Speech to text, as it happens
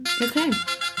Okay.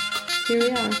 Here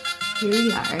we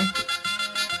are.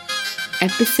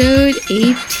 Episode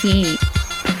 18.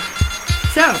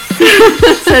 So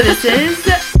this is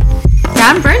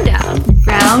Brown Burndown.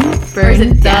 Brown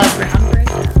Burndown.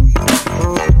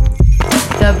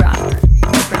 The Brown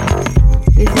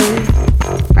Burndown. This is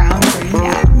Brown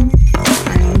Burndown.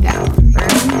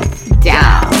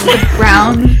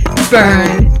 Brown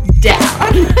Burndown.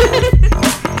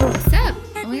 What's up?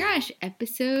 Oh my gosh,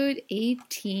 episode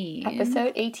 18.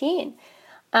 Episode 18.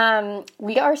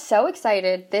 We are so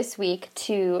excited this week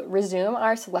to resume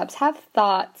our Celebs Have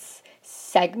Thoughts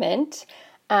segment.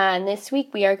 And this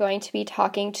week we are going to be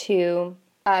talking to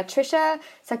Trisha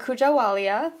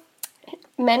Sakujawalia.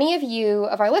 Many of you,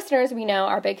 of our listeners, we know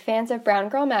are big fans of Brown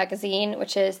Girl Magazine,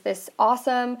 which is this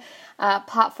awesome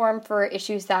platform for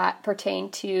issues that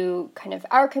pertain to kind of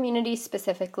our community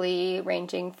specifically,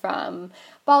 ranging from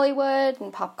Bollywood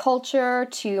and pop culture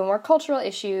to more cultural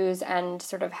issues and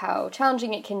sort of how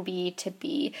challenging it can be to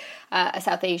be a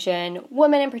South Asian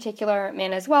woman in particular,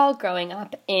 man as well, growing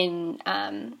up in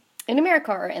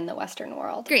America or in the Western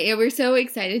world. Great. Yeah, we're so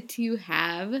excited to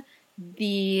have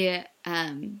the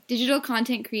digital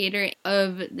content creator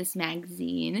of this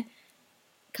magazine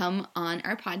come on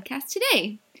our podcast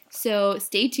today. So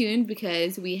stay tuned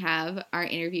because we have our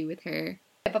interview with her.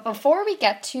 But before we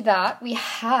get to that, we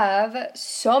have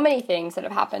so many things that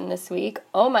have happened this week.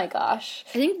 Oh my gosh.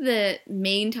 I think the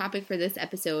main topic for this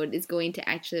episode is going to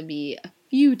actually be a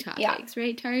few topics,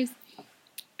 right, Tars?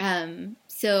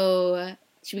 So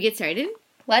should we get started?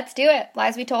 Let's do it.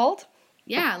 Lies we told?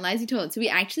 Yeah, lies we told. So we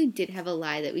actually did have a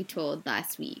lie that we told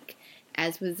last week,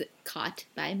 as was caught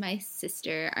by my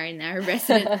sister, our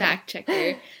resident fact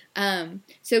checker.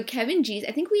 So Kevin G's,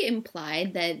 I think we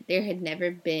implied that there had never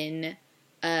been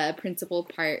a principal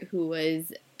part who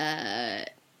was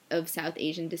of South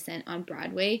Asian descent on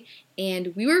Broadway,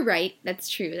 and we were right. That's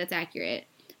true. That's accurate.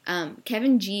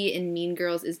 Kevin G in Mean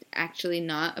Girls is actually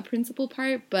not a principal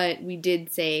part, but we did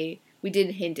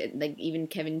hint at, like, even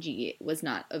Kevin G was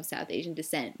not of South Asian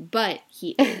descent, but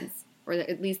he is, or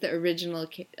at least the original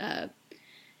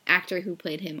actor who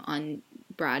played him on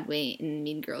Broadway in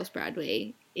Mean Girls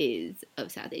Broadway is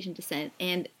of South Asian descent,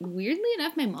 and weirdly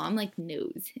enough, my mom,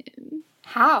 knows him.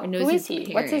 How? Who is he?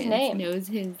 Parents, What's his name? Knows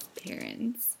his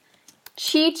parents.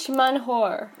 Cheech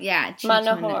Manohar. Yeah, Cheech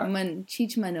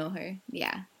Manohar.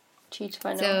 Yeah. Cheech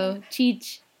Manohar. So,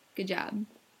 Cheech, good job.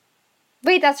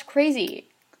 Wait, that's crazy.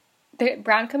 The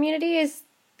brown community is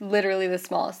literally the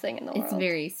smallest thing in the world. It's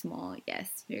very small,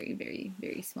 yes. Very, very,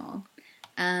 very small.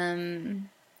 But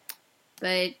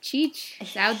Cheech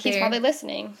is out there. He's probably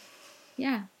listening.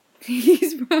 Yeah.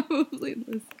 He's probably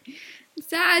listening.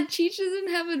 Sad, Cheech doesn't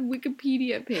have a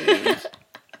Wikipedia page.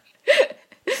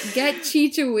 Get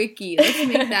Cheech a wiki. Let's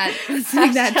make that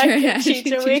trend.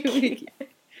 Cheech a wiki.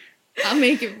 I'll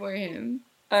make it for him.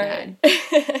 All right.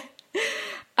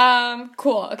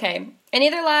 Cool. Okay. Any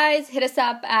other lies, hit us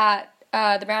up at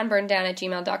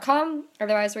thebrownburndown@gmail.com.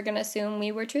 Otherwise, we're going to assume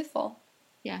we were truthful.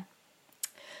 Yeah.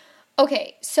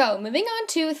 Okay, so moving on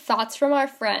to thoughts from our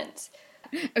friends.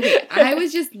 Okay, I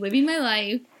was just living my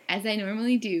life as I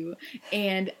normally do,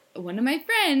 and one of my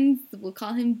friends, we'll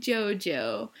call him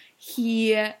Jojo,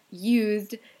 he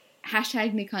used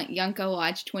hashtag Nyanka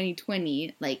Watch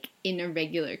 2020 in a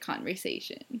regular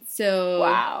conversation. So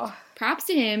wow. Props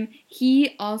to him.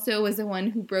 He also was the one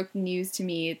who broke the news to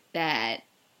me that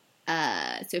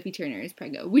Sophie Turner is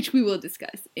preggo, which we will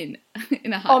discuss in a hot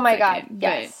second. Oh my god,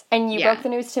 yes. And you broke the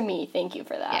news to me. Thank you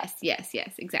for that. Yes,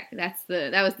 exactly.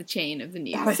 That was the chain of the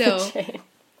news. That was the chain.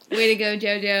 Way to go,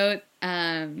 Jojo.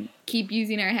 Keep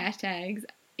using our hashtags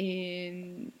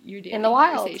in your daily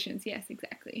conversations. Yes,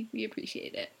 exactly. We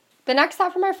appreciate it. The next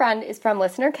thought from our friend is from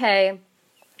listener K,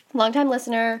 longtime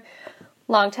listener,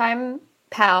 longtime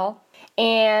pal,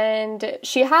 and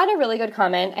she had a really good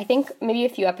comment. I think maybe a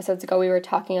few episodes ago we were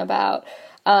talking about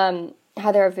how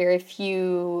there are very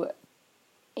few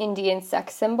Indian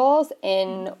sex symbols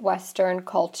in Western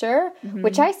culture,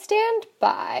 which I stand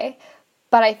by.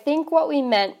 But I think what we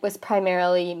meant was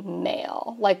primarily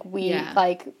male.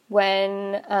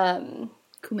 When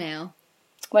Kumail.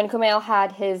 When Kumail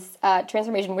had his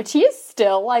transformation, which he is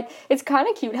still, it's kind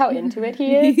of cute how into it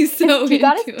he is. He's so he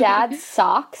got his dad's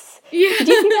socks. Yeah. Did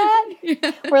you see that?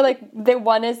 Yeah. Where, the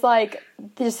one is,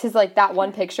 just his, that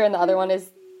one picture, and the other one is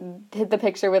the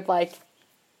picture with,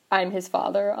 I'm his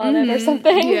father on it or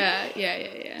something.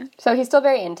 Yeah. So he's still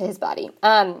very into his body.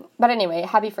 But anyway,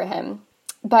 happy for him.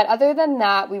 But other than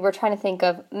that, we were trying to think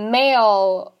of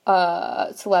male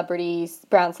celebrities,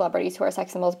 brown celebrities who are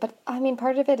sex symbols. But, I mean,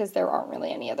 part of it is there aren't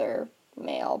really any other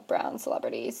male brown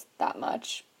celebrities that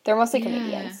much. They're mostly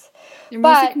comedians. They're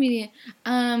mostly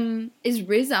comedian. Is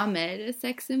Riz Ahmed a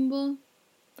sex symbol?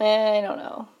 I don't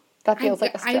know. That feels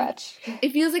like a stretch.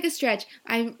 It feels like a stretch.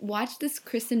 I watched this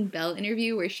Kristen Bell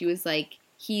interview where she was like,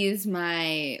 he is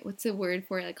my, what's the word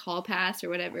for it? Like hall pass or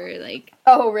whatever. Like.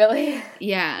 Oh, really?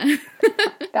 Yeah.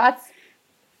 That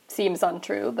seems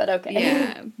untrue, but okay.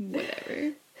 Yeah,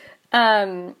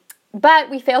 whatever.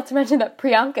 But we failed to mention that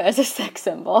Priyanka is a sex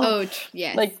symbol. Oh,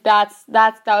 yes. Like that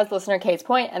was listener Kate's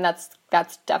point, and that's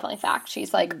definitely fact.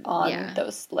 She's like on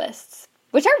those lists.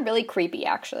 Which are really creepy,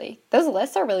 actually. Those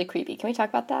lists are really creepy. Can we talk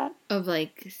about that? Of,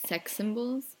 like, sex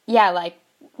symbols? Yeah, like,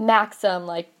 Maxim,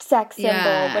 like, sex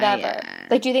symbol, whatever. Yeah.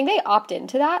 Like, do you think they opt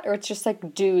into that? Or it's just,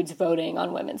 like, dudes voting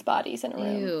on women's bodies in a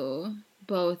room? Ew.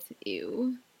 Both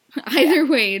ew. Either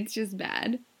way, it's just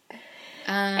bad.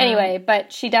 Anyway,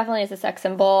 but she definitely is a sex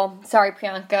symbol. Sorry,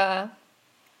 Priyanka.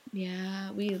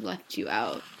 Yeah, we left you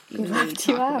out. We left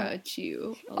you out. About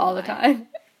you all the time.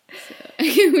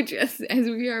 So, just as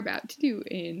we are about to do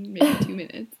in maybe 2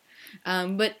 minutes.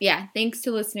 But yeah, thanks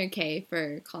to listener K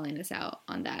for calling us out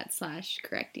on that /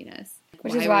 correcting us.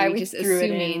 Which is why we just threw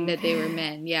assuming that they were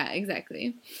men. Yeah,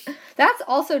 exactly. That's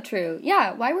also true.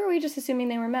 Yeah, why were we just assuming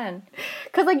they were men?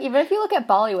 Because, like, even if you look at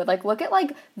Bollywood, like, look at,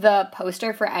 like, the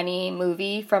poster for any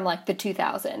movie from, like, the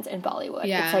 2000s in Bollywood.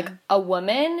 Yeah. It's, like, a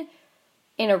woman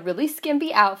in a really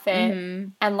skimpy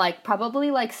outfit and, like, probably,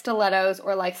 like, stilettos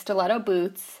or, like, stiletto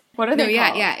boots. What are they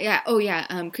called? Yeah. Oh, yeah.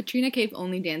 Katrina Kaif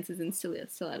only dances in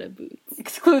stiletto boots.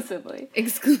 Exclusively.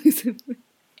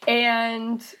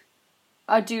 And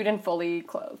a dude in fully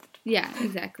clothed. Yeah,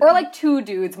 exactly. Or, like, 2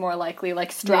 dudes, more likely,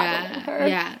 like, straddling her.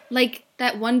 Yeah. Like,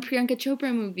 that one Priyanka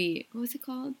Chopra movie. What was it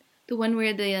called? The one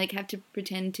where they, like, have to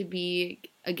pretend to be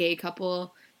a gay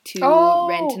couple to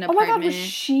rent an apartment. Oh my God, was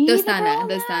she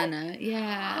Dostana,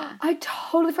 yeah. I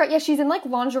totally forgot. Yeah, she's in, like,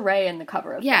 lingerie in the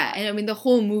cover of that. And I mean, the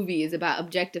whole movie is about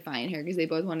objectifying her because they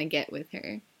both want to get with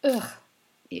her. Ugh.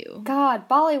 Ew. God,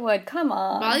 Bollywood, come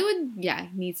on.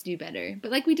 Bollywood, needs to do better.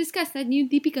 But like we discussed, that new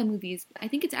Deepika movie, I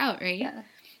think it's out, right?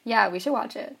 Yeah, we should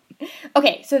watch it.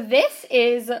 Okay, so this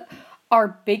is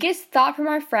our biggest thought from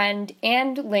our friend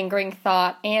and lingering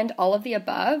thought and all of the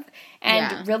above.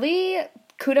 And really,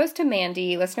 kudos to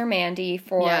Mandy, listener Mandy,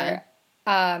 for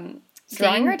drawing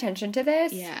our attention to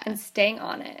this and staying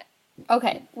on it.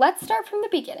 Okay, let's start from the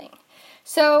beginning.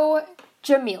 So,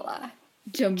 Jameela.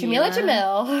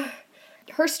 Jamil.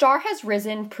 Her star has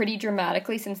risen pretty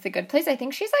dramatically since The Good Place. I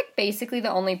think she's, like, basically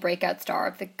the only breakout star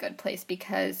of The Good Place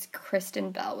because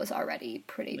Kristen Bell was already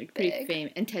pretty big. Pretty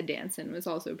famous. And Ted Danson was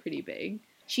also pretty big.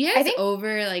 She has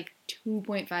over, like,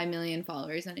 2.5 million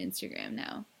followers on Instagram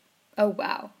now. Oh,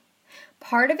 wow.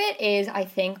 Part of it is, I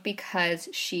think, because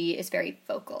she is very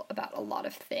vocal about a lot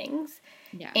of things.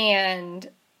 Yeah. And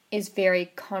is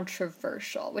very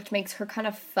controversial, which makes her kind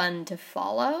of fun to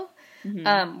follow.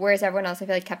 Whereas everyone else, I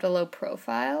feel like, kept a low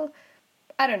profile.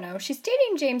 I don't know. She's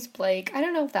dating James Blake. I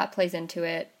don't know if that plays into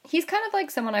it. He's kind of like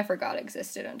someone I forgot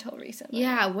existed until recently.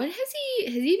 Yeah, what has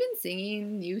he been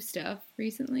singing new stuff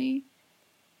recently?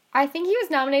 I think he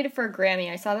was nominated for a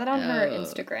Grammy. I saw that on her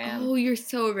Instagram. Oh, you're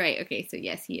so right. Okay, so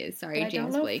yes, he is. Sorry,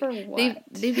 James Blake. For what?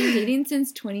 They've been dating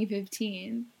since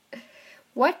 2015.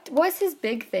 What was his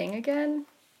big thing again?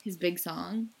 His big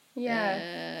song?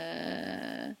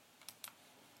 Yeah.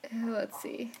 Let's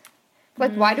see.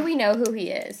 Like, why do we know who he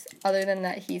is, other than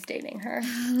that he's dating her?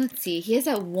 Let's see. He has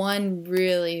that one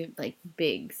really, like,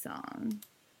 big song.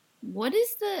 What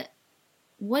is it?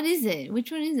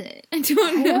 Which one is it? I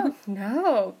don't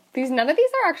know. None of these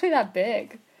are actually that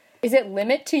big. Is it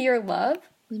Limit to Your Love?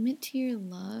 Limit to Your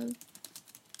Love?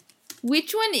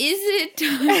 Which one is it?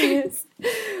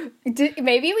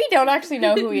 Maybe we don't actually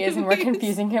know who he is and we're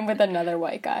confusing him with another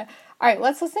white guy. All right,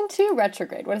 let's listen to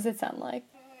Retrograde. What does it sound like?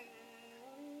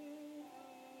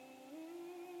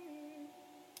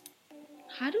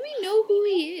 How do we know who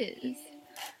he is?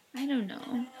 I don't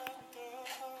know.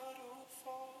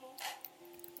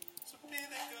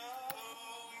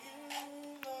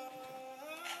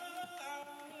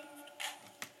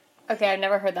 Okay, I've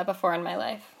never heard that before in my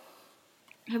life.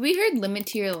 Have we heard Limit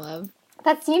to Your Love?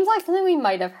 That seems like something we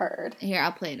might have heard. Here,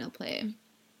 I'll play it.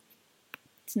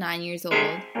 It's 9 years old.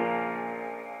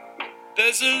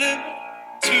 There's a limit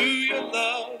to your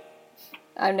love.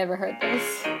 I've never heard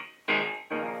this.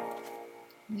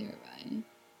 Never mind.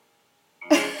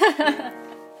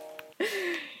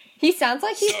 He sounds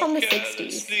like he's from the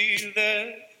 60s.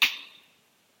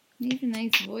 He has a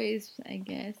nice voice, I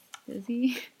guess. Does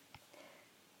he?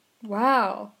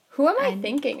 Wow. Who am I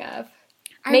thinking of?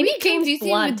 Maybe James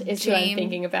Blunt is who I'm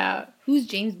thinking about. Who's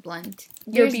James Blunt?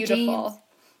 You're Beautiful.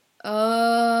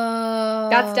 Oh.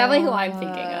 That's definitely who I'm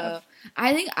thinking of.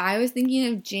 I think I was thinking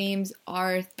of James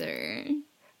Arthur.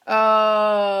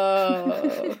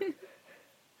 Oh.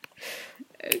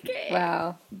 Okay.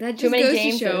 Wow. That Too just many goes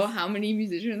Jameses. to show how many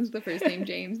musicians with the first name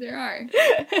James there are.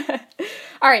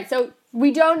 All right, so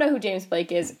we don't know who James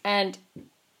Blake is, and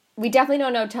we definitely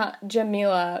don't know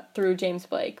Jameela through James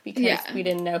Blake because we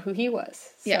didn't know who he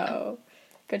was. So,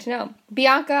 good to know.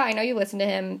 Bianca, I know you listen to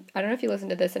him. I don't know if you listen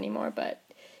to this anymore, but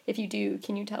if you do,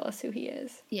 can you tell us who he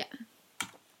is? Yeah.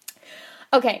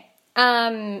 Okay.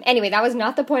 Anyway, that was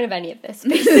not the point of any of this,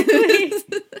 basically.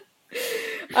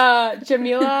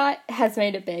 Jameela has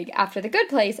made it big after The Good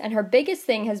Place, and her biggest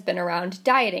thing has been around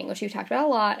dieting, which we've talked about a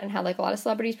lot, and how, like, a lot of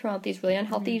celebrities promote these really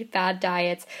unhealthy fad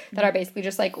diets that are basically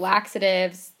just, like,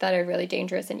 laxatives that are really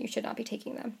dangerous, and you should not be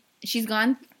taking them. She's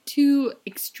gone to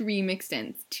extreme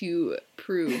extents to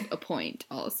prove a point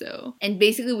also, and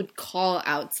basically would call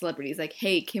out celebrities like,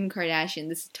 hey, Kim Kardashian,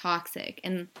 this is toxic.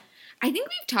 And I think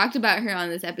we've talked about her on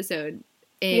this episode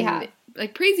and,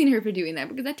 like, praising her for doing that,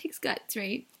 because that takes guts,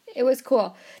 right? It was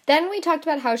cool. Then we talked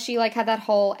about how she, like, had that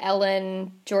whole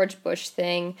Ellen George Bush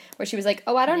thing where she was like,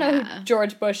 oh, I don't know who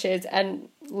George Bush is. And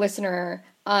listener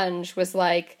Unge was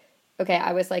like, okay,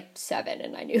 I was, like, 7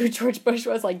 and I knew who George Bush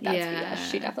was. Like, that's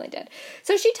BS. She definitely did.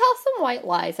 So she tells some white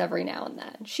lies every now and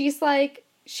then. She's like,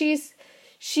 she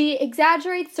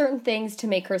exaggerates certain things to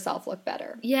make herself look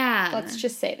better. Yeah. Let's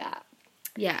just say that.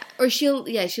 Yeah. Or she'll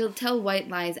tell white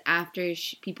lies after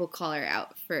people call her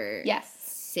out for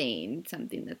saying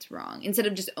something that's wrong. Instead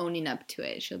of just owning up to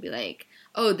it, she'll be like,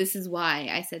 oh, this is why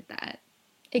I said that.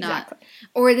 Exactly.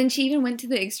 Or then she even went to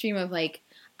the extreme of, like,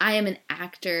 I am an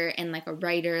actor and, like, a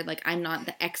writer. Like, I'm not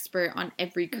the expert on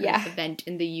every current event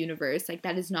in the universe. Like,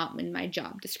 that is not in my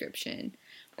job description.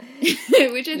 Which I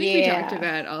think we talked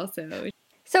about also.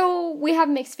 So we have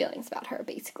mixed feelings about her,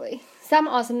 basically. Some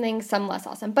awesome things, some less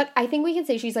awesome. But I think we can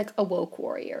say she's, like, a woke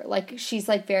warrior. Like, she's,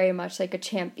 like, very much, like, a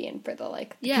champion for the,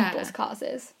 like, people's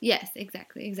causes. Yes,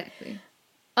 exactly.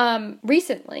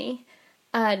 Recently,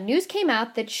 news came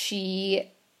out that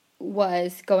she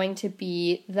was going to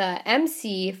be the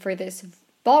MC for this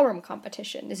ballroom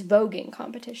competition, this voguing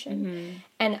competition. Mm-hmm.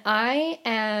 And I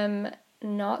am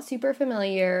not super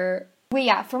familiar. Well,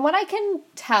 yeah, from what I can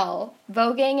tell,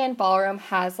 voguing and ballroom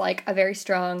has, like, a very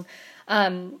strong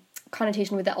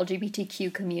connotation with the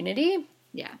LGBTQ community.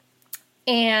 Yeah.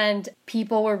 And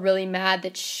people were really mad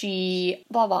that she,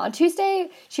 blah, blah. On Tuesday,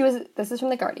 this is from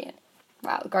The Guardian.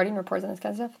 Wow, The Guardian reports on this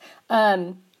kind of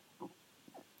stuff.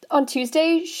 On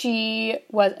Tuesday, she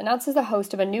was announced as the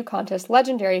host of a new contest,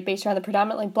 Legendary, based around the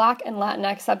predominantly Black and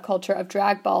Latinx subculture of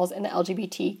drag balls in the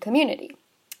LGBT community.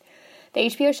 The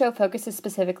HBO show focuses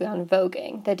specifically on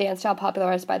voguing, the dance style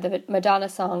popularized by the Madonna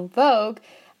song Vogue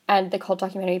and the cult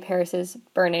documentary Paris is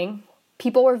Burning.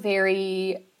 People were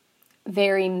very,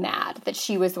 very mad that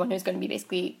she was the one who's going to be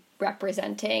basically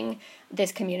representing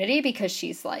this community because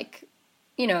she's, like,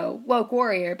 you know, woke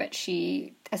warrior, but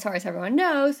she, as far as everyone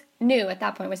knew at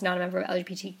that point was not a member of the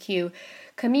LGBTQ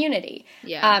community.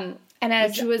 Yeah. And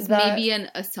as which was maybe an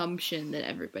assumption that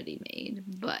everybody made,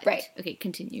 but okay,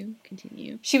 continue.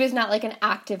 She was not, like, an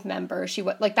active member. She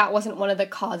like, that wasn't one of the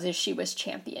causes she was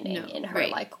championing in her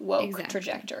like woke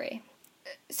trajectory.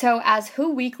 So as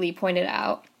Who Weekly pointed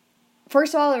out,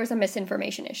 first of all, there was a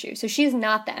misinformation issue. So she's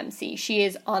not the MC. She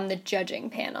is on the judging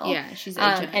panel. Yeah, she's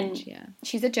a judge.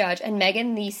 She's a judge. And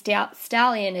Megan Thee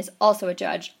Stallion is also a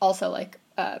judge, also, like,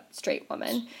 a straight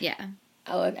woman. Yeah.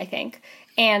 I think.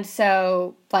 And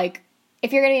so, like,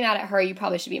 if you're going to be mad at her, you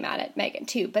probably should be mad at Megan,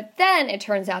 too. But then it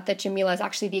turns out that Jameela is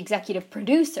actually the executive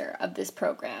producer of this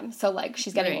program. So, like,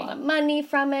 she's getting a lot of money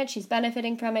from it. She's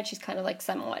benefiting from it. She's kind of, like,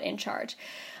 somewhat in charge.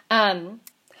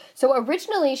 So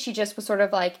originally she just was sort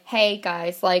of like, hey,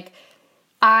 guys, like,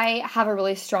 I have a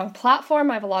really strong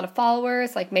platform. I have a lot of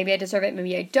followers. Like, maybe I deserve it,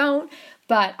 maybe I don't.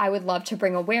 But I would love to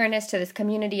bring awareness to this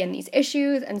community and these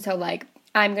issues. And so, like,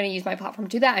 I'm going to use my platform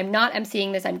to do that. I'm not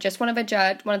emceeing this. I'm just one of the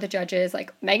judges.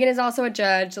 Like, Megan is also a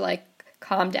judge. Like,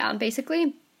 calm down,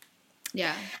 basically.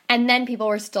 Yeah. And then people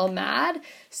were still mad.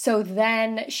 So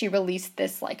then she released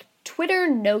this, like, Twitter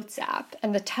Notes app.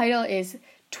 And the title is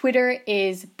Twitter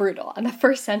is Brutal. And the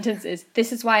first sentence is,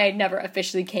 this is why I never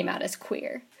officially came out as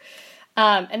queer.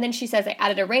 And then she says, I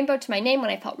added a rainbow to my name when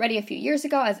I felt ready a few years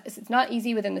ago, as it's not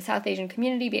easy within the South Asian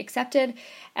community to be accepted.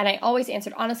 And I always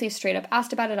answered honestly, straight up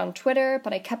asked about it on Twitter,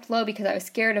 but I kept low because I was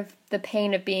scared of the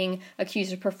pain of being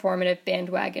accused of performative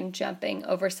bandwagon jumping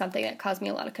over something that caused me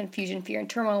a lot of confusion, fear, and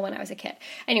turmoil when I was a kid.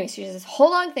 Anyway, so she has this whole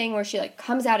long thing where she, like,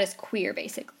 comes out as queer,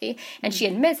 basically. And she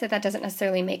admits that that doesn't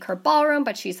necessarily make her ballroom,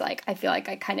 but she's like, I feel like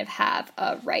I kind of have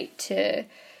a right to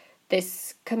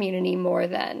this community more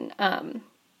than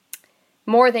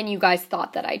more than you guys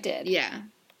thought that I did. Yeah.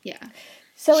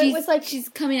 So it was like... She's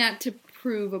coming out to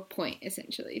prove a point,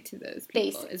 essentially, to those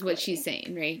people, is what she's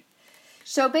saying, right?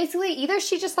 So basically, either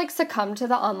she just, like, succumbed to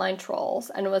the online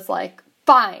trolls and was like,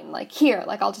 fine, like, here,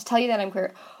 like, I'll just tell you that I'm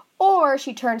queer. Or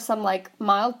she turned some, like,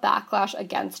 mild backlash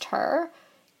against her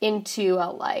into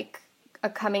a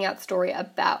coming out story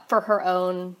for her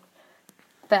own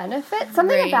benefit.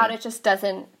 Something about it just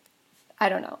doesn't, I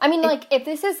don't know. I mean, like, if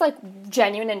this is, like,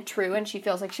 genuine and true and she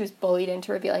feels like she was bullied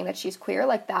into revealing that she's queer,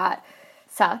 like, that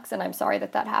sucks, and I'm sorry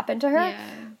that happened to her. Yeah.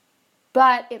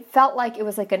 But it felt like it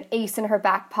was, like, an ace in her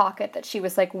back pocket that she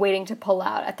was, like, waiting to pull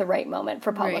out at the right moment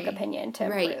for public opinion to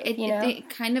improve, It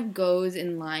kind of goes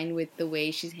in line with the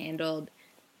way she's handled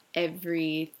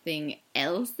everything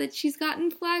else that she's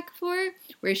gotten flack for,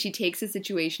 where she takes a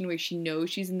situation where she knows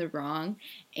she's in the wrong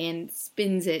and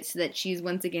spins it so that she's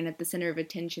once again at the center of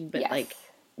attention, but, like,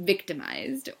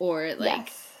 victimized, or, like...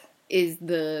 is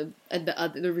the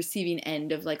receiving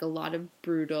end of, like, a lot of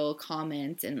brutal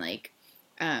comments, and, like,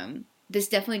 this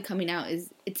definitely coming out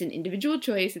it's an individual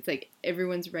choice. It's, like,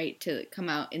 everyone's right to come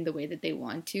out in the way that they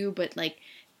want to, but, like,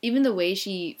 even the way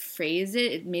she phrased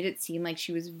it made it seem like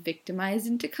she was victimized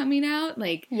into coming out.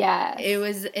 Like,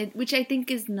 which I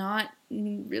think is not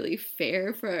really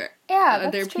fair for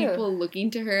other people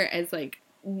looking to her as, like,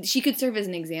 she could serve as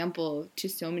an example to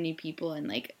so many people and,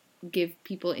 like, give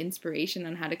people inspiration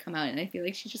on how to come out, and I feel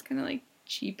like she just kind of, like,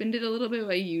 cheapened it a little bit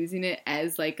by using it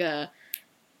as, like, a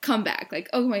comeback, like,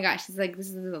 oh my gosh, it's like, this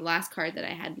is the last card that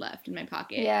I had left in my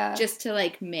pocket, just to,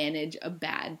 like, manage a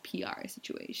bad PR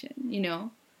situation, you know?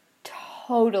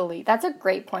 Totally. That's a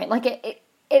great point. Like,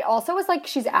 it also was like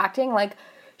she's acting like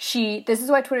this is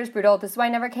why Twitter's brutal, this is why I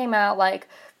never came out, like,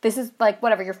 this is, like,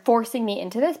 whatever, you're forcing me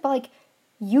into this, but, like,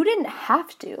 you didn't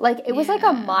have to. Like, it was, like,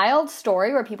 a mild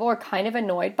story where people were kind of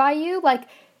annoyed by you. Like,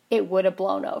 it would have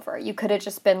blown over. You could have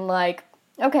just been like,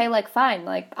 okay, like, fine.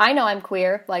 Like, I know I'm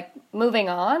queer. Like, moving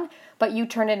on. But you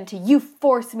turned it into, you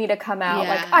forced me to come out.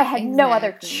 Like, I had no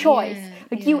other choice.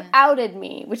 Like, you outed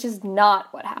me, which is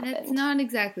not what happened. That's not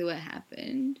exactly what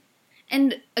happened.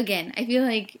 And, again, I feel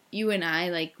like you and I,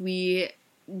 like, I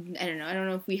don't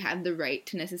know if we have the right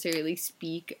to necessarily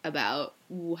speak about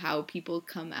how people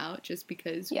come out, just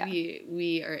because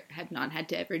we have not had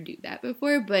to ever do that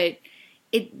before, but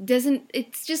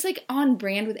it's just, like, on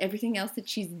brand with everything else that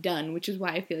she's done, which is why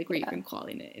I feel like we're even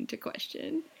calling it into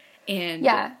question. And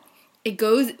it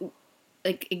goes,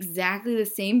 like, exactly the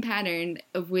same pattern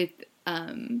with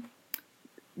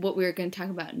what we're going to talk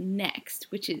about next,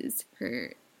 which is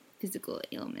her physical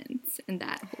ailments and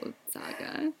that whole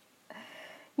saga.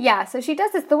 Yeah, so she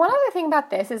does this. The one other thing about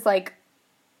this is, like,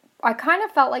 I kind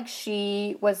of felt like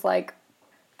she was, like,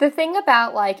 the thing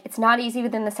about, like, it's not easy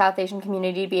within the South Asian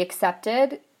community to be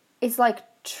accepted is, like,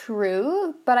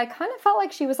 true, but I kind of felt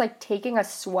like she was, like, taking a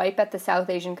swipe at the South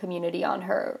Asian community on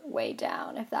her way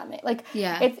down, if that made, like,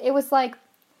 it was, like,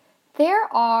 there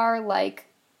are, like,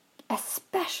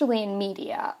 especially in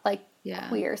media, like,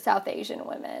 queer South Asian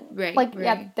women.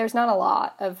 Yeah, there's not a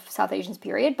lot of South Asians,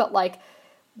 period, but, like,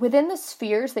 within the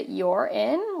spheres that you're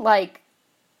in, like,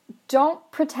 don't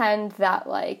pretend that,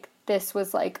 like, this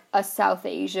was, like, a South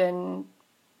Asian,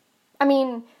 I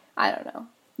mean, I don't know.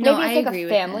 No, maybe it's, like, a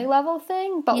family level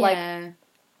thing, but, like,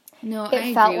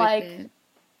 it felt like,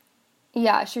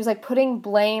 she was, like, putting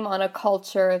blame on a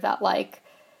culture that, like,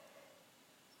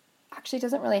 actually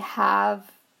doesn't really have,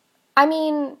 I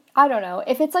mean, I don't know.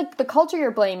 If it's, like, the culture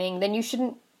you're blaming, then you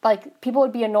shouldn't, like, people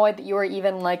would be annoyed that you were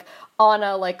even, like, on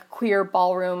a, like, queer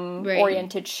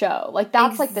ballroom-oriented show. Like,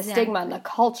 that's, like, the stigma in the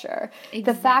culture.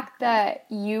 The fact that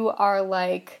you are,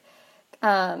 like,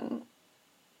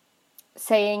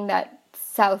 saying that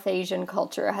South Asian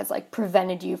culture has, like,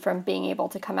 prevented you from being able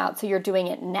to come out, so you're doing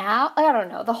it now? I don't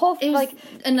know. The whole, like...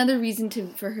 another reason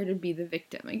for her to be the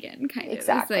victim again, kind of.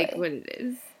 Exactly. It's, like, what it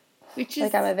is. Which is...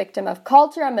 like, I'm a victim of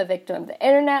culture, I'm a victim of the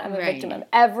internet, I'm a victim of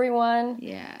everyone.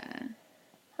 Yeah.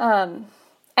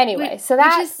 Anyway, so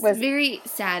that was very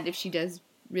sad if she does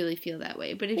really feel that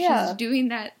way. But if she's doing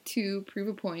that to prove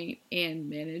a point and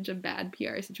manage a bad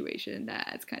PR situation,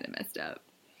 that's kind of messed up.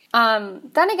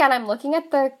 Then again, I'm looking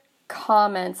at the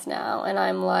comments now, and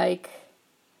I'm like...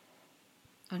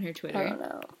 on her Twitter? I don't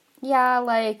know. Yeah,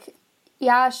 like...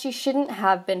 yeah, she shouldn't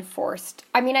have been forced.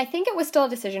 I mean, I think it was still a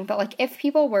decision, but, like, if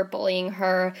people were bullying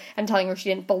her and telling her she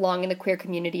didn't belong in the queer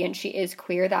community and she is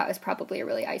queer, that was probably a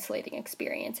really isolating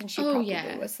experience. And she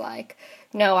probably was like,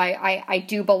 no, I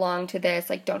do belong to this.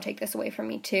 Like, don't take this away from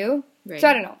me, too. Right. So,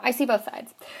 I don't know. I see both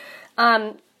sides.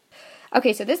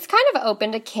 Okay, so this kind of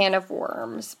opened a can of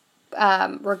worms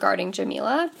regarding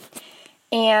Jameela.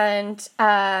 And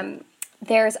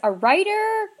there's a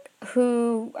writer...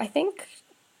 who I think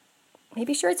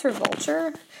maybe she writes for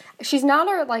Vulture. She's not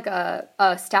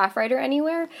a staff writer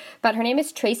anywhere, but her name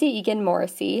is Tracy Egan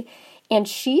Morrissey, and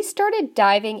she started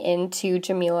diving into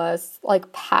Jameela's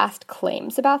past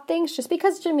claims about things, just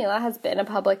because Jameela has been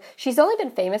she's only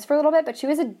been famous for a little bit, but she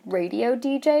was a radio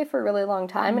DJ for a really long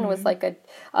time and was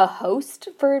a host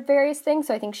for various things.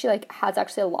 So I think she has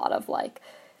actually a lot of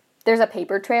there's a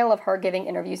paper trail of her giving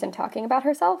interviews and talking about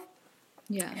herself.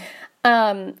 Yeah.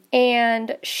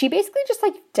 And she basically just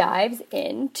dives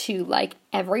into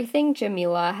everything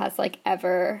Jameela has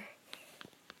ever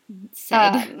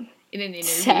said in an interview.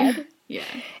 Said. Yeah.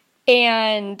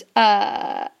 And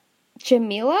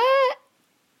Jameela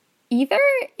either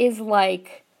is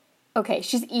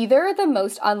she's either the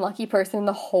most unlucky person in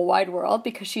the whole wide world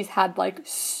because she's had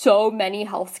so many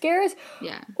health scares,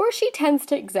 or she tends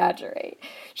to exaggerate.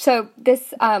 So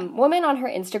this woman on her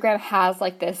Instagram has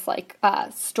this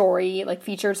story,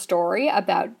 featured story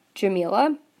about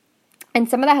Jameela. And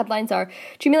some of the headlines are,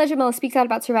 Jameela speaks out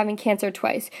about surviving cancer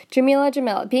twice.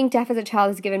 Jameela, being deaf as a child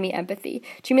has given me empathy.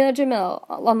 Jameela,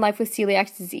 on life with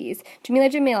celiac disease.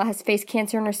 Jameela has faced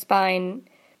cancer in her spine,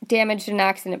 damaged in an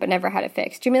accident, but never had it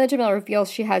fixed. Jameela reveals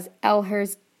she has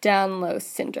Ehlers-Danlos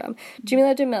syndrome.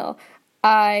 Jameela,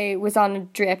 I was on a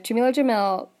drip.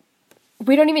 Jameela,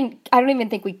 I don't even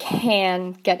think we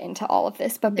can get into all of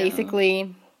this, but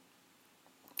basically,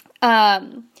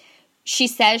 she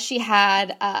says she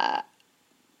had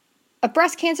a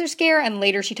breast cancer scare, and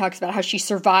later she talks about how she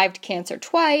survived cancer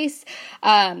twice.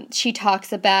 She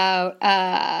talks about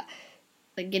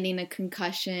getting a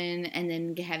concussion and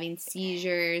then having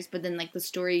seizures, but then the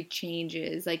story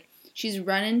changes. She's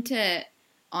run into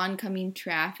oncoming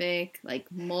traffic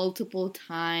multiple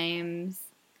times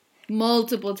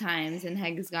and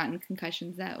has gotten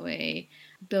concussions that way.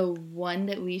 The one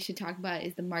that we should talk about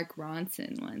is the Mark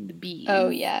Ronson one, the bees. Oh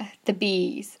yeah, the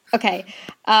bees. Okay.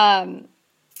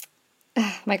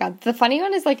 Oh my god, the funny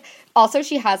one is also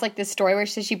she has this story where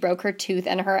she says she broke her tooth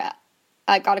and her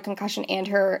got a concussion and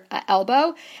her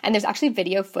elbow, and there's actually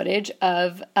video footage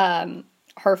of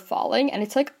her falling, and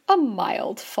it's a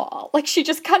mild fall. She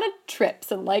just kind of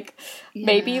trips and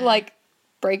maybe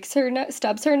breaks her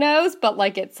stubs her nose, but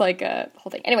it's a whole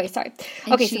thing. Anyway, sorry.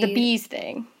 And okay, so the bees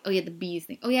thing. Oh yeah, the bees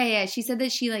thing. Oh yeah. She said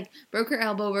that she broke her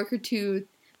elbow, broke her tooth,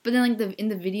 but then in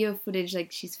the video footage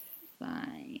she's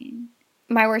fine.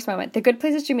 My worst moment. The good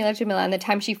place is Jameela, and the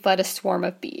time she fled a swarm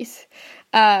of bees.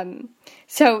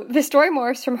 So the story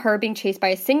morphs from her being chased by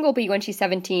a single bee when she's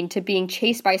 17 to being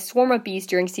chased by a swarm of bees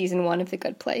during season 1 of The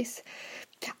Good Place.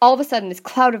 All of a sudden, this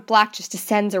cloud of black just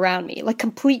descends around me,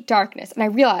 complete darkness, and I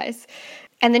realize.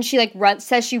 And then she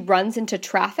says she runs into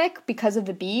traffic because of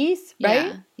the bees,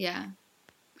 right? Yeah.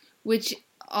 Which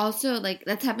also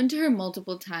that's happened to her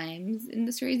multiple times in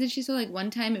the stories that she saw.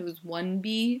 One time it was one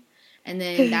bee. And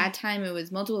then that time it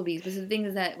was multiple bees. But the thing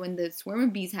is that when the swarm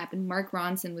of bees happened, Mark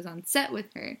Ronson was on set with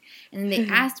her. And then they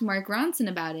asked Mark Ronson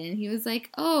about it. And he was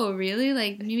like, oh, really?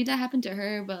 Maybe that happened to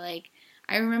her. But,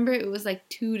 I remember it was,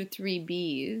 2 to 3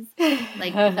 bees.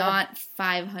 Not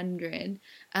 500.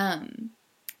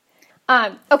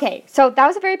 Okay, so that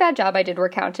was a very bad job I did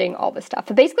recounting all this stuff.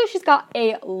 But basically she's got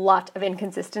a lot of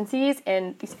inconsistencies.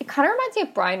 And it kind of reminds me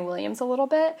of Brian Williams a little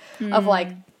bit. Of,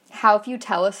 how if you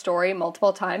tell a story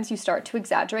multiple times, you start to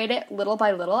exaggerate it little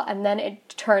by little, and then it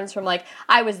turns from,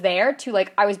 I was there to,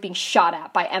 I was being shot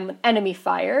at by enemy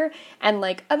fire, and,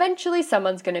 eventually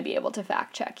someone's going to be able to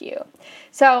fact-check you.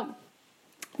 So,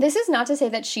 this is not to say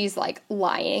that she's,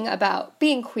 lying about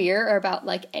being queer or about,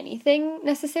 anything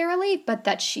necessarily, but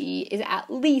that she is at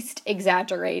least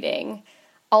exaggerating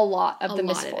a lot of the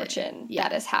misfortune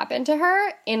that has happened to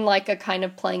her in, a kind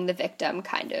of playing the victim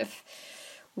kind of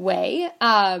way.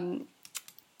 And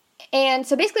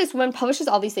so basically this woman publishes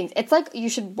all these things. It's you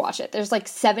should watch it. There's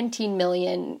 17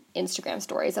 million Instagram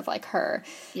stories of her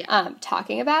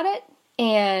talking about it.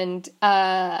 And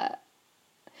wow,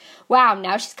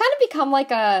 now she's kind of become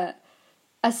a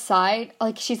side,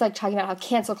 she's talking about how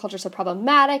cancel culture is so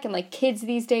problematic and kids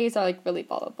these days are really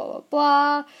blah blah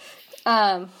blah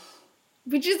blah.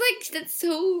 Which is that's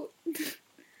so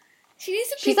She needs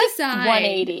to pick a side.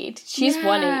 180'd. She's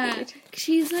 180'd.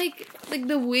 She's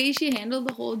the way she handled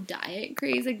the whole diet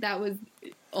craze, that was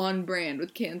on brand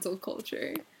with cancel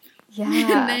culture. Yeah.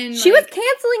 And then, she was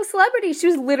canceling celebrities. She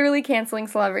was literally canceling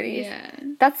celebrities. Yeah.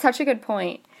 That's such a good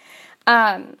point.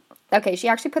 Okay, she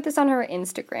actually put this on her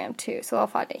Instagram too, so I'll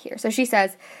find it here. So she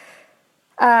says,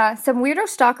 some weirdo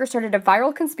stalker started a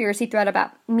viral conspiracy thread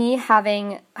about me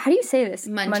having, how do you say this?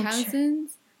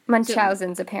 Munchausen's?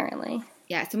 Munchausen's, apparently.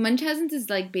 Yeah, so Munchausen's is,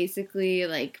 like, basically,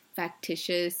 like,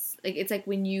 factitious. Like, it's, like,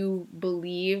 when you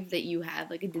believe that you have,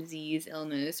 like, a disease,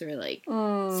 illness, or, like,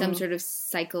 some sort of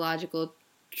psychological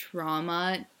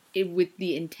trauma with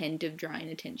the intent of drawing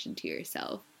attention to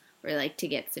yourself, or, like, to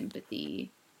get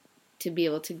sympathy, to be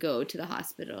able to go to the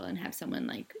hospital and have someone,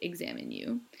 like, examine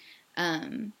you.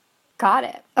 Got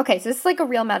it. Okay, so this is, like, a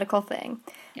real medical thing.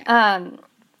 Yeah.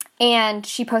 And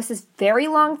she posts this very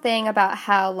long thing about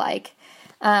how, like,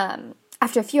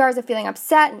 after a few hours of feeling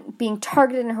upset and being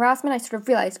targeted and harassment, I sort of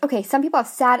realized, okay, some people have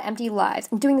sad, empty lives,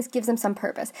 and doing this gives them some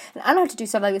purpose. And I don't have to do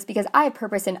stuff like this because I have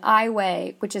purpose in I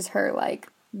Weigh, which is her, like,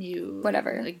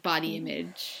 whatever. Like, body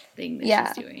image thing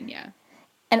that she's doing, yeah.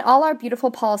 And all our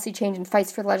beautiful policy change and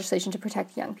fights for legislation to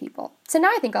protect young people. So now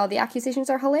I think all the accusations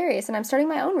are hilarious, and I'm starting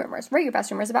my own rumors. Write your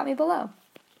best rumors about me below.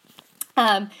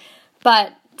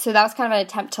 But, so that was kind of an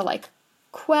attempt to, like,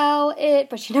 quell it,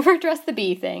 but she never addressed the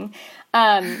bee thing.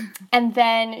 And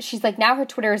then she's like, now her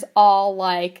Twitter is all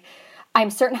like, I'm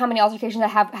certain how many altercations I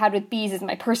have had with bees is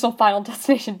my personal final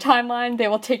destination timeline. They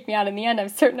will take me out in the end. I'm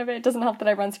certain of it. It doesn't help that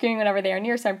I run screaming whenever they are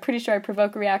near, so I'm pretty sure I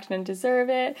provoke a reaction and deserve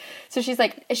it. So she's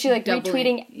like,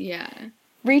 retweeting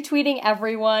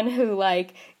everyone who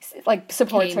like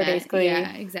supports her, basically.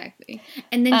 Yeah, exactly.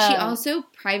 And then she also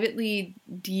privately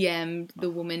DM'd the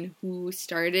woman who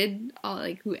started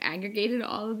who aggregated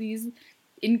all of these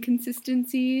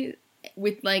inconsistencies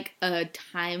with, like, a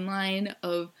timeline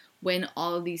of when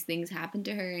all of these things happened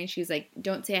to her. And she's like,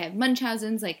 don't say I have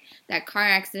Munchausen's, like, that car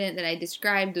accident that I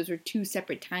described, those were 2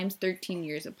 separate times, 13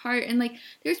 years apart. And, like,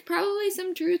 there's probably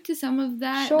some truth to some of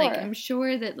that. Sure. Like, I'm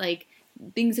sure that, like,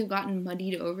 things have gotten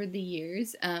muddied over the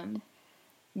years.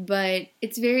 But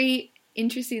it's very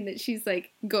interesting that she's, like,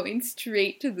 going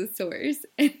straight to the source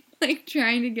and, like,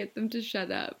 trying to get them to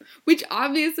shut up. Which,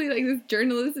 obviously, like, this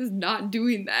journalist is not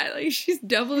doing that. Like, she's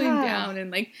doubling down and,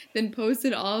 like, then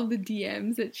posted all of the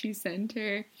DMs that she sent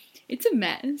her. It's a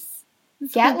mess.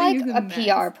 Get, like, a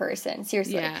PR person.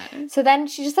 Seriously. Yeah. So then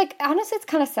she just, like, honestly, it's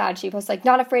kind of sad. She posts, like,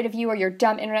 not afraid of you or your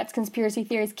dumb internet's conspiracy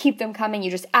theories. Keep them coming. You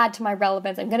just add to my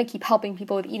relevance. I'm going to keep helping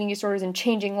people with eating disorders and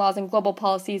changing laws and global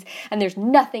policies, and there's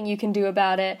nothing you can do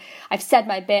about it. I've said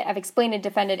my bit. I've explained and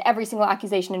defended every single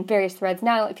accusation in various threads.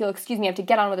 Now, if you'll excuse me, I have to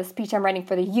get on with a speech I'm writing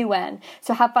for the UN.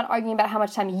 So have fun arguing about how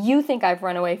much time you think I've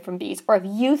run away from bees, or if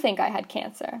you think I had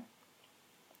cancer.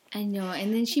 I know.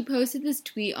 And then she posted this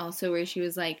tweet also where she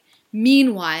was like,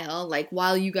 meanwhile, like,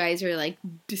 while you guys are, like,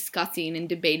 discussing and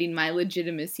debating my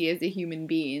legitimacy as a human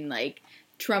being, like,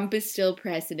 Trump is still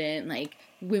president, like,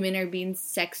 women are being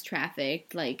sex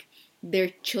trafficked, like, there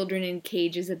are children in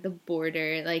cages at the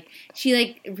border, like, she,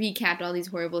 like, recapped all these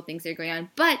horrible things that are going on,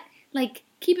 but, like,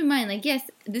 keep in mind, like, yes,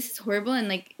 this is horrible, and,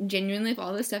 like, genuinely, if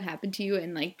all this stuff happened to you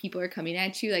and, like, people are coming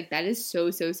at you, like, that is so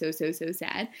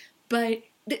sad, but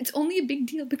it's only a big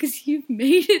deal because you've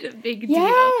made it a big deal.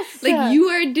 Yes! Like, you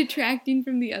are detracting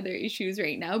from the other issues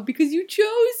right now because you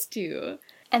chose to.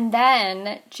 And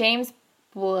then James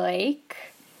Blake,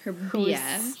 her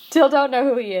BF, still don't know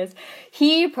who he is,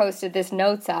 he posted this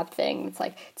Notes app thing. It's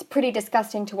like, it's pretty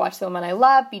disgusting to watch the woman I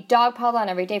love be dogpiled on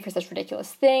every day for such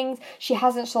ridiculous things. She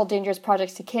hasn't sold dangerous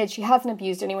projects to kids. She hasn't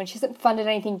abused anyone. She hasn't funded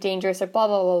anything dangerous or blah,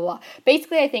 blah, blah, blah.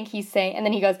 Basically, I think he's saying, and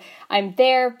then he goes, I'm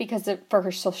there for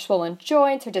her swollen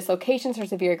joints, her dislocations, her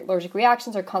severe allergic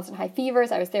reactions, her constant high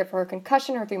fevers. I was there for her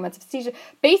concussion, her 3 months of seizure.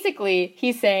 Basically,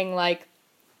 he's saying, like,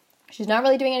 she's not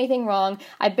really doing anything wrong.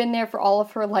 I've been there for all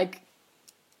of her, like,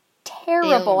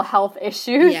 terrible health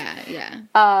issues. Yeah.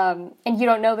 And you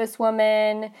don't know this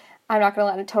woman. I'm not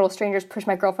going to let total strangers push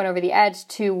my girlfriend over the edge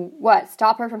to,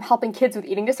 stop her from helping kids with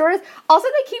eating disorders? Also,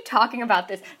 they keep talking about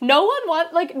this. No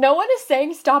one is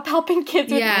saying stop helping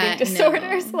kids with eating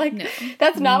disorders.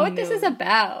 That's not what this is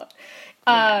about.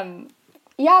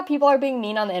 Yeah, people are being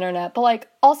mean on the internet, but, like,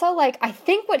 also, like, I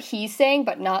think what he's saying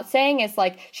but not saying is,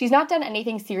 like, she's not done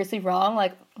anything seriously wrong.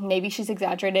 Like, maybe she's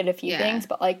exaggerated a few things,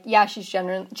 but, like, yeah, she's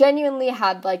genuinely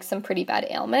had, like, some pretty bad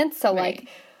ailments, so, like,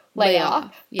 lay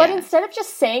off. Yeah. But instead of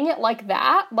just saying it like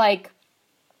that, like,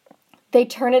 they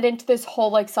turn it into this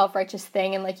whole, like, self-righteous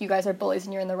thing, and, like, you guys are bullies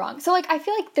and you're in the wrong. So, like, I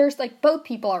feel like there's, like, both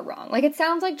people are wrong. Like, it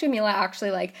sounds like Jameela actually,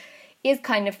 like, is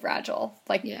kind of fragile.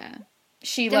 Like, yeah.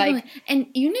 She, definitely. like... And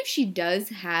even if she does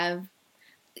have...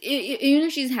 Even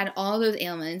if she's had all those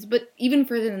ailments, but even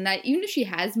further than that, even if she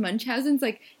has Munchausen's,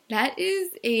 like, that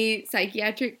is a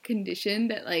psychiatric condition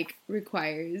that, like,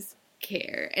 requires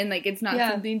care. And, like, it's not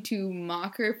something to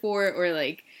mock her for or,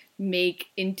 like, make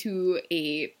into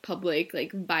a public,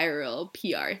 like, viral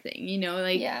PR thing, you know?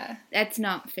 Like, that's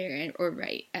not fair or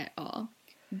right at all.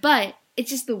 But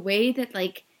it's just the way that,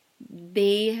 like,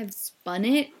 they have spun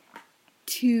it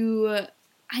to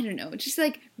I don't know, just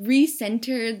like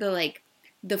recenter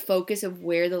the focus of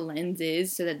where the lens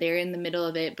is so that they're in the middle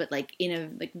of it, but like in a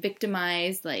like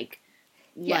victimized like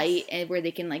light, and where they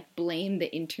can like blame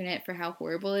the internet for how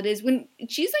horrible it is, when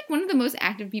she's like one of the most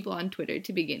active people on Twitter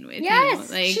to begin with. Yes,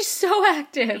 like she's so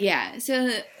active. Yeah, so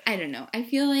I don't know. I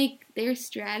feel like their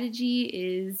strategy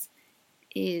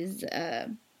is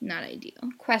not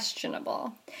ideal.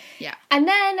 Questionable. Yeah. And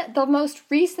then the most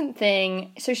recent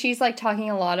thing, so she's like talking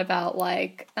a lot about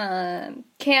like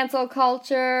cancel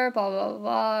culture, blah, blah,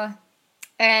 blah.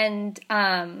 And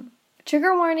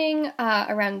trigger warning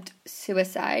around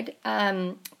suicide.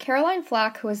 Caroline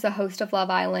Flack, who was the host of Love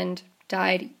Island,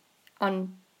 died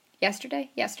on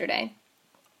yesterday,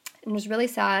 and was really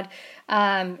sad.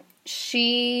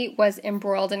 She was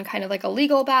embroiled in kind of like a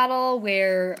legal battle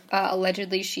where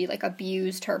allegedly she like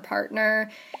abused her partner,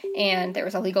 and there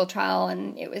was a legal trial,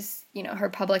 and it was, you know, her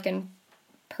public and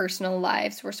personal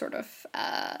lives were sort of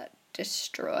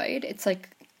destroyed. It's like,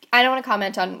 I don't want to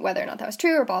comment on whether or not that was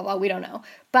true or blah, blah, we don't know.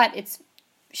 But it's,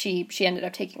 she ended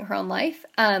up taking her own life.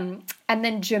 And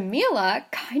then Jameela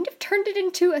kind of turned it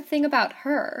into a thing about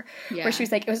her, where she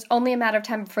was like, it was only a matter of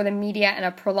time before the media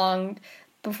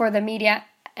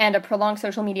and a prolonged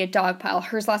social media dogpile,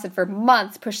 hers lasted for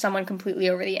months, pushed someone completely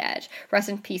over the edge. Rest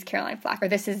in peace, Caroline Flack. Or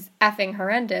this is effing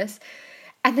horrendous.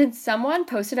 And then someone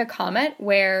posted a comment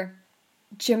where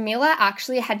Jameela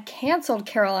actually had canceled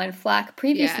Caroline Flack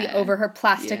previously over her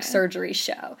plastic surgery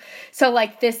show. So,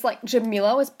 like, this, like,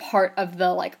 Jameela was part of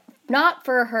the, like, not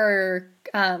for her,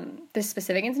 this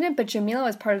specific incident, but Jameela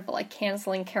was part of the, like,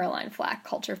 canceling Caroline Flack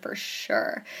culture for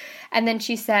sure. And then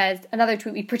she says, another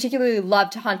tweet, we particularly love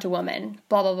to hunt a woman,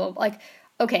 blah, blah, blah. Like,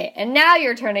 okay, and now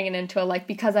you're turning it into a, like,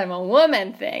 because I'm a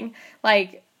woman thing.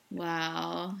 Like,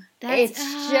 wow.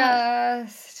 It's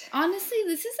just... Honestly,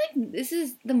 this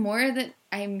is the more that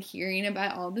I'm hearing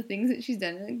about all the things that she's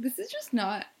done, like, this is just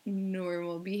not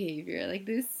normal behavior. Like,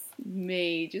 this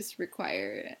may just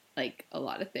require, like, a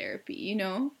lot of therapy, you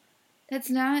know? That's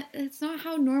not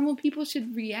how normal people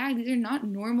should react. These are not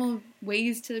normal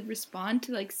ways to respond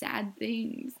to, like, sad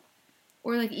things.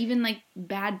 Or, like, even, like,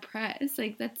 bad press.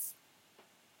 Like, that's...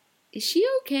 Is she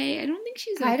okay? I don't think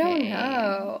she's okay. I don't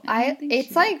know.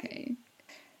 It's like... Okay.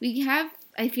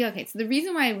 I feel okay. So the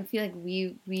reason why I feel like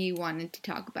we wanted to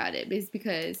talk about it is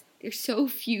because there's so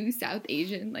few South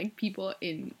Asian like people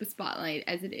in the spotlight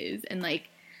as it is, and like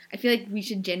I feel like we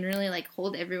should generally like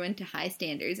hold everyone to high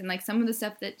standards, and like some of the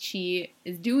stuff that she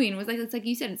is doing was like, it's like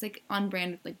you said, it's like on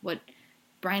brand with like what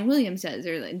Brian Williams says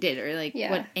or like, did, or like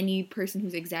what any person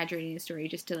who's exaggerating a story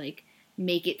just to like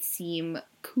make it seem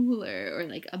cooler or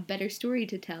like a better story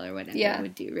to tell or whatever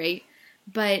would do, right?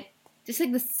 But just,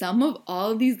 like, the sum of all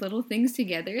of these little things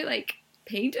together, like,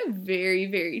 paint a very,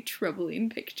 very troubling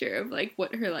picture of, like,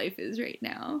 what her life is right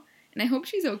now. And I hope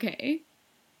she's okay.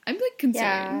 I'm, like,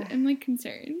 concerned. I'm, like,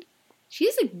 concerned. She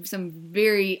has, like, some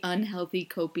very unhealthy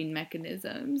coping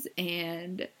mechanisms,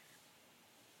 and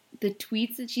the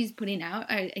tweets that she's putting out,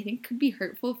 I think, could be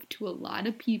hurtful to a lot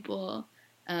of people,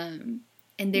 and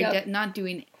they're not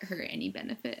doing her any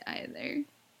benefit either.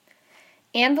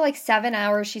 And the, like, 7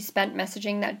 hours she spent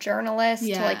messaging that journalist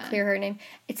to, like, clear her name.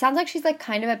 It sounds like she's, like,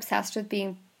 kind of obsessed with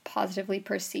being positively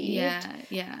perceived.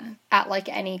 At, like,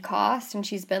 any cost. And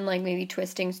she's been, like, maybe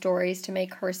twisting stories to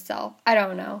make herself... I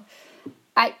don't know.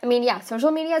 I mean, yeah,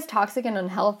 social media is toxic and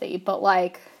unhealthy, but,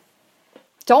 like,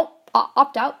 don't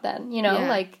opt out then, you know?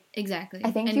 Like... Exactly.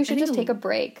 I think you should just take a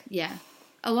break. Yeah.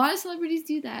 A lot of celebrities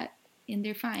do that, and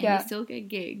they're fine. Yeah. They still get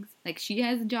gigs. Like, she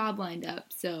has a job lined up,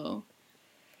 so...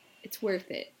 It's worth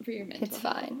it for your mental health. It's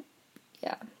fine.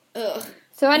 Yeah. Ugh.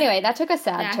 So anyway, that took a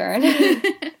sad turn.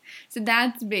 So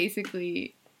that's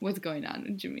basically what's going on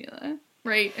with Jameela.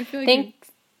 Right? I feel like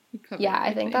we covered everything.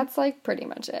 I think that's like pretty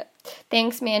much it.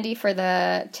 Thanks, Mandy, for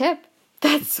the tip.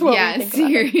 That's what we think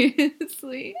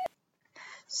seriously.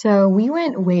 So we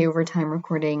went way over time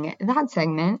recording that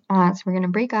segment, so we're going to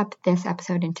break up this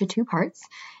episode into 2 parts,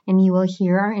 and you will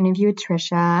hear our interview with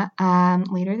Trisha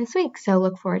later this week. So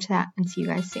look forward to that, and see you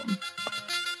guys soon.